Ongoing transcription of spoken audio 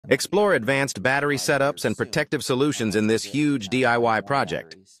Explore advanced battery setups and protective solutions in this huge DIY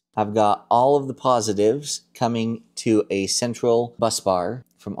project. I've got all of the positives coming to a central bus bar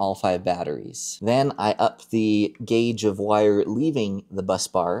from all 5 batteries. Then I up the gauge of wire leaving the bus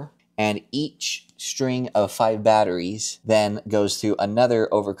bar, and each string of 5 batteries then goes through another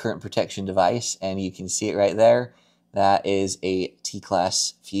overcurrent protection device, and you can see it right there. That is a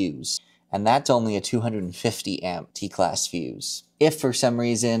T-class fuse. And that's only a 250 amp T-class fuse. If for some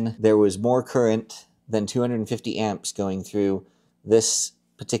reason there was more current than 250 amps going through this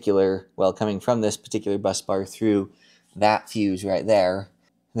particular, well, coming from this particular bus bar through that fuse right there,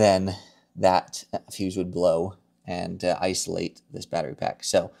 then that fuse would blow and isolate this battery pack.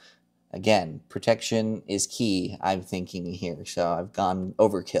 So again, protection is key, I'm thinking here. So I've gone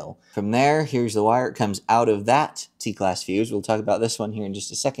overkill. From there, here's the wire. It comes out of that T-class fuse. We'll talk about this one here in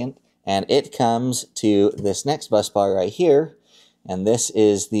just a second. And it comes to this next bus bar right here. And this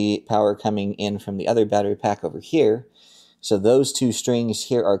is the power coming in from the other battery pack over here. So those 2 strings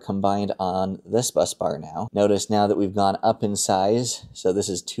here are combined on this bus bar now. Notice now that we've gone up in size. So this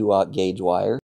is 2-aught gauge wire.